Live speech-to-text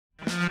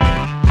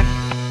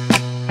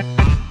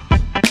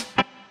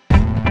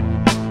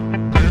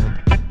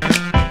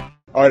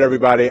All right,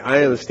 everybody. I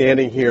am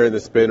standing here in the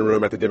spin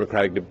room at the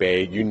Democratic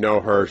debate. You know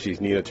her.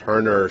 She's Nina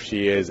Turner.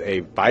 She is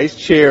a vice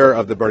chair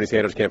of the Bernie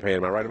Sanders campaign.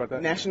 Am I right about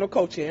that? National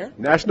co-chair.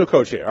 National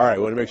co-chair. All right.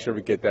 We want to make sure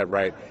we get that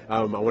right.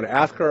 I want to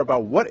ask her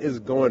about what is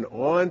going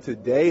on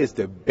today. It's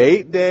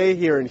debate day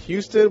here in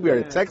Houston. We are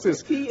at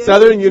Texas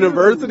Southern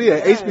University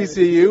at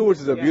HBCU,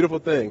 which is a beautiful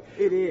thing.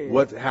 It is.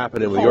 What's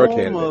happening with your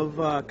candidate? Home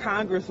of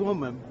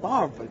Congresswoman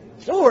Barbara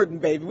Jordan,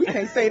 baby. We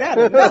can't say that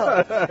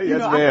enough. Yes,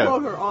 ma'am. I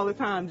quote her all the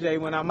time, Jay,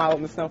 when I'm out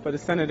and stuff for the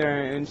senator,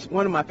 and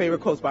one of my favorite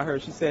quotes by her,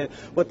 she said,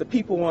 what the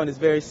people want is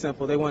very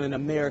simple. They want an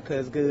America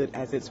as good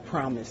as its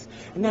promise.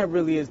 And that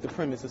really is the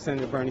premise of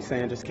Senator Bernie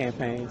Sanders'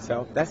 campaign.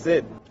 So that's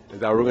it. Is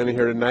that what we're going to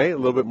hear tonight? A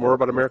little bit more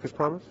about America's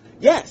promise?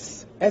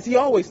 Yes, as he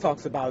always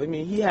talks about. I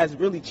mean, he has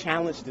really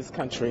challenged this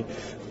country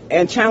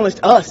and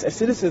challenged us as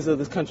citizens of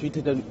this country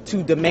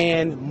to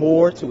demand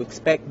more, to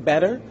expect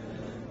better.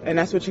 And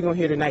that's what you're going to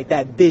hear tonight,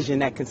 that vision,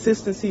 that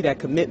consistency, that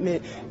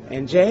commitment,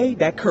 and, Jay,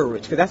 that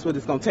courage, because that's what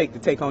it's going to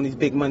take on these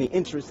big money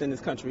interests in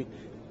this country.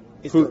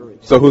 Is courage.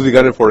 So who's he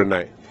gunning for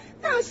tonight?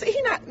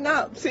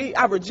 See,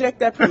 I reject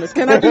that premise.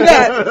 Can I do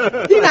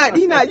that?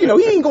 He not,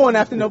 he ain't going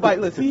after nobody.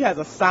 Listen, he has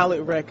a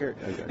solid record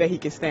that he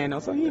can stand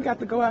on, so he ain't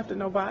got to go after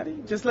nobody.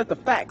 Just let the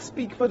facts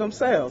speak for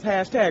themselves.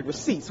 #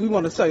 receipts. We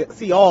want to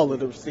see all of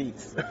the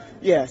receipts.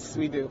 Yes,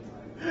 we do.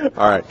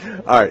 All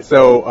right.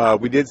 So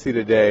we did see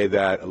today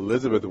that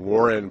Elizabeth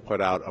Warren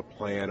put out a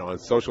plan on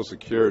Social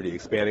Security,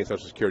 expanding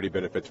Social Security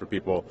benefits for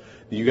people.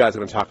 You guys are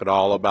going to talk at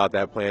all about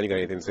that plan? You got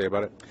anything to say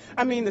about it?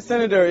 I mean, the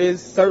senator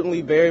is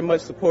certainly very much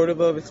supportive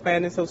of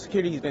expanding Social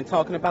Security. He's been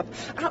talking about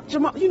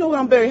Jamal, you know what,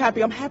 I'm very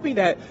happy. I'm happy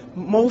that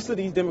most of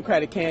these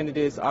Democratic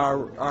candidates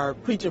are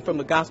preaching from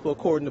the gospel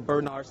according to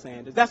Bernard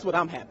Sanders. That's what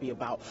I'm happy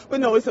about.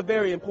 But no, it's a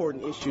very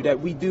important issue that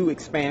we do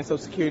expand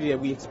Social Security, that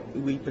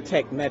we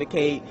protect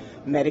Medicaid,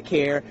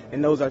 Medicare,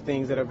 and those are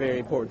things that are very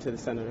important to the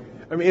senator.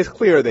 I mean, it's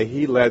clear that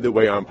he led the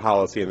way on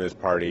policy in this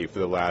party for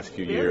the last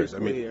few years. I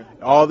mean,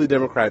 all the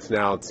Democrats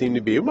now seem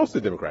to be, most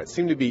of the Democrats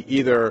seem to be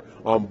either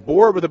on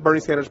board with the Bernie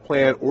Sanders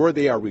plan or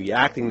they are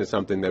reacting to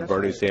something that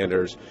Bernie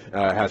Sanders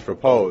has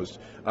proposed.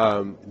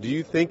 Do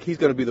you think he's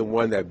going to be the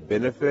one that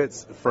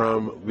benefits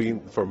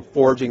from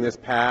forging this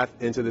path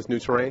into this new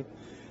terrain?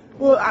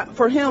 Well,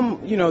 for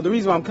him, the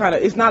reason why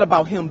it's not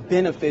about him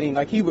benefiting.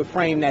 Like, he would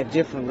frame that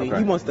differently. Okay.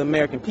 He wants the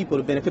American people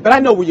to benefit. But I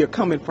know where you're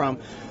coming from.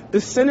 The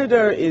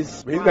senator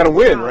is... He's got to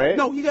win, right?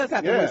 No, he does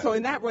have to win. So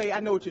in that way, I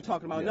know what you're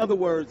talking about. In other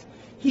words,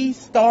 he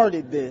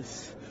started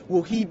this.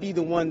 Will he be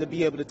the one to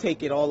be able to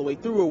take it all the way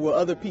through, or will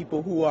other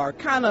people who are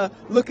kind of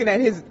looking at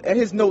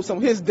his notes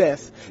on his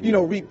desk,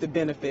 reap the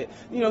benefit?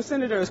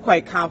 Senator is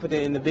quite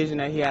confident in the vision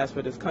that he has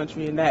for this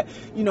country, and that,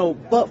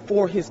 but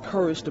for his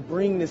courage to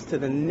bring this to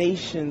the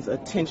nation's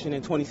attention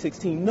in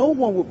 2016, no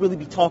one would really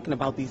be talking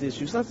about these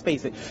issues. Let's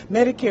face it,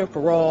 Medicare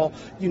for all,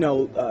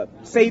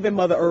 saving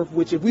Mother Earth,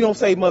 which if we don't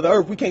save Mother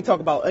Earth, we can't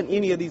talk about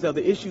any of these other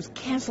issues,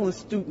 canceling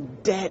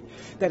student debt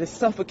that is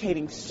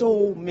suffocating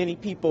so many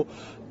people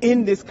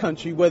in this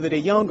country, whether they're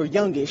young or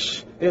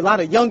youngish. There are a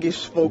lot of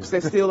youngish folks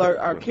that still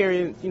are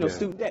carrying,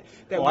 student debt.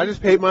 I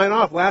just paid mine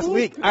off last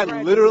week. I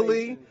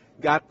literally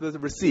got the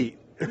receipt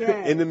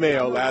in the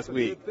mail last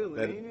week.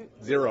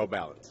 Zero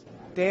balance.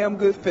 Damn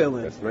good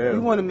feeling. Yes, ma'am. We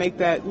want to make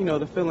that,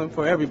 the feeling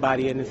for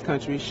everybody in this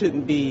country. It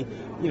shouldn't be,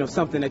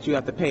 something that you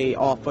have to pay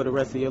off for the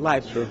rest of your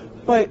life. Sure.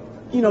 But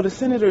the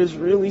senator is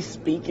really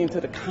speaking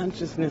to the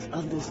consciousness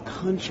of this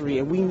country,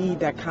 and we need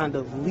that kind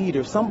of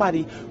leader,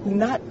 somebody who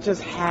not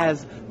just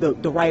has the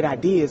right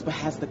ideas, but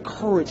has the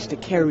courage to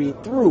carry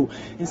it through.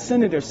 And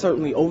Senator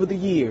certainly over the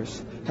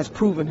years has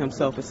proven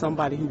himself as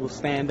somebody who will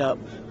stand up,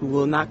 who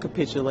will not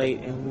capitulate,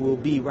 and who will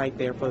be right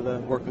there for the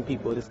working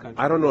people of this country.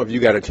 I don't know if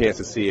you got a chance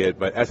to see it,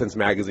 but Essence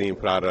Magazine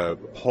put out a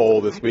poll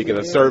this week in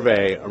a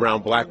survey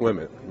around black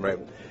women, right?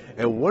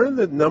 And one of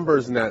the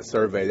numbers in that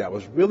survey that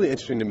was really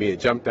interesting to me, it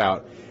jumped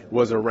out,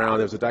 was there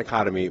was a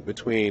dichotomy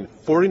between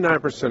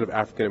 49% of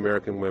African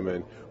American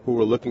women who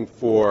were looking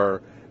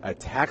for a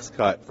tax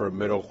cut for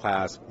middle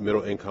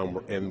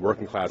income, and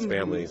working class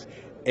families,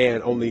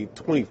 and only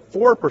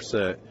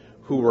 24%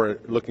 who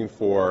were looking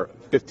for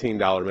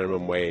 $15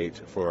 minimum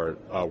wage for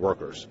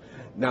workers.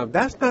 Now,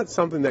 that's not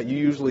something that you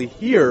usually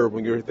hear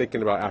when you're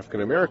thinking about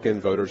African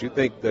American voters. You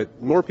think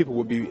that more people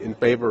would be in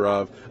favor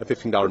of a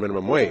 $15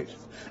 minimum wage.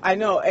 I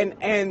know, and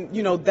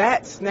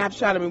that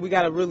snapshot, I mean, we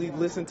got to really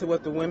listen to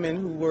what the women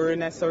who were in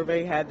that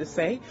survey had to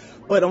say.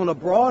 But on a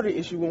broader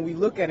issue, when we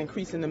look at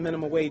increasing the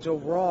minimum wage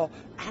overall,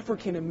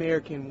 African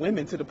American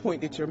women, to the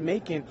point that you're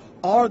making,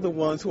 are the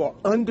ones who are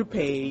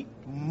underpaid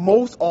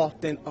most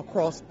often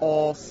across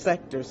all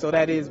sectors. So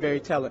that is very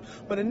telling.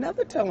 But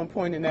another telling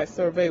point in that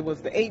survey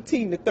was the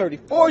 18 to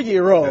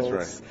 34-year-olds.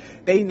 That's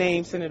right. They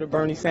named Senator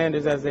Bernie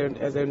Sanders as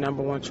their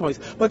number one choice.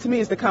 But to me,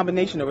 it's the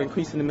combination of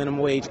increasing the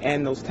minimum wage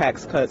and those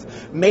tax cuts.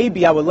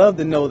 Maybe I would love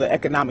to know the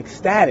economic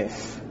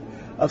status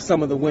of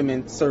some of the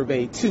women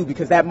surveyed too,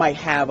 because that might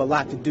have a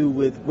lot to do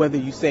with whether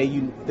you say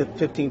the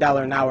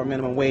 $15 an hour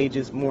minimum wage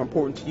is more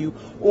important to you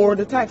or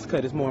the tax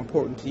cut is more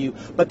important to you.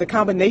 But the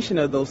combination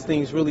of those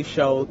things really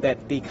show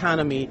that the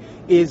economy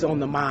is on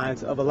the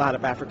minds of a lot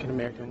of African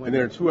American women. And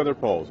there are two other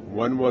polls.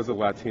 One was a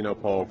Latino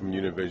poll from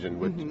Univision,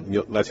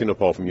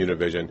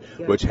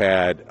 which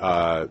had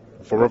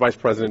former Vice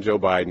President Joe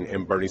Biden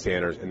and Bernie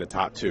Sanders in the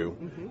top two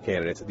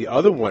candidates. The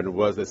other one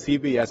was the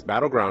CBS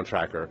Battleground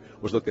Tracker,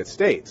 which looked at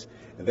states.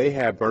 And they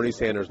had Bernie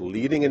Sanders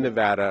leading in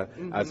Nevada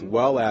as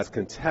well as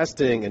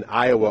contesting in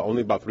Iowa,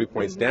 only about 3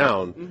 points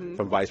down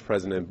from Vice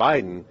President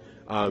Biden.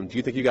 Do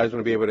you think you guys are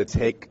going to be able to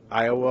take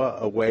Iowa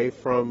away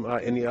from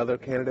any other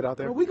candidate out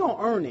there? Well, we're going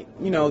to earn it.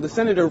 You know, the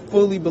senator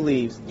fully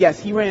believes, yes,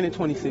 he ran in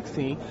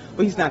 2016,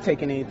 but he's not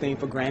taking anything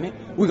for granted.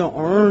 We're going to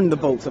earn the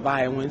votes of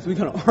Iowans. We're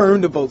going to earn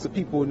the votes of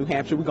people in New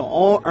Hampshire. We're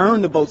going to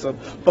earn the votes of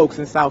folks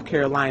in South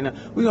Carolina.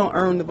 We're going to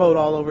earn the vote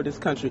all over this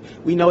country.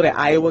 We know that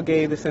Iowa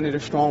gave the senator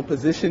strong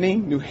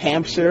positioning. New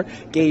Hampshire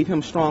gave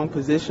him strong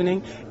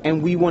positioning,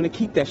 and we want to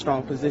keep that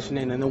strong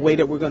positioning, and the way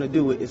that we're going to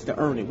do it is to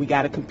earn it. We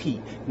got to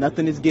compete.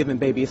 Nothing is given,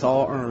 baby. It's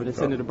all earned, and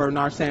Senator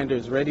Bernard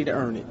Sanders is ready to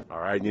earn it. All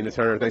right, Nina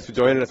Turner, thanks for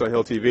joining us on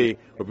Hill TV.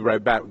 We'll be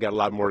right back. We got a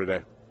lot more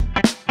today.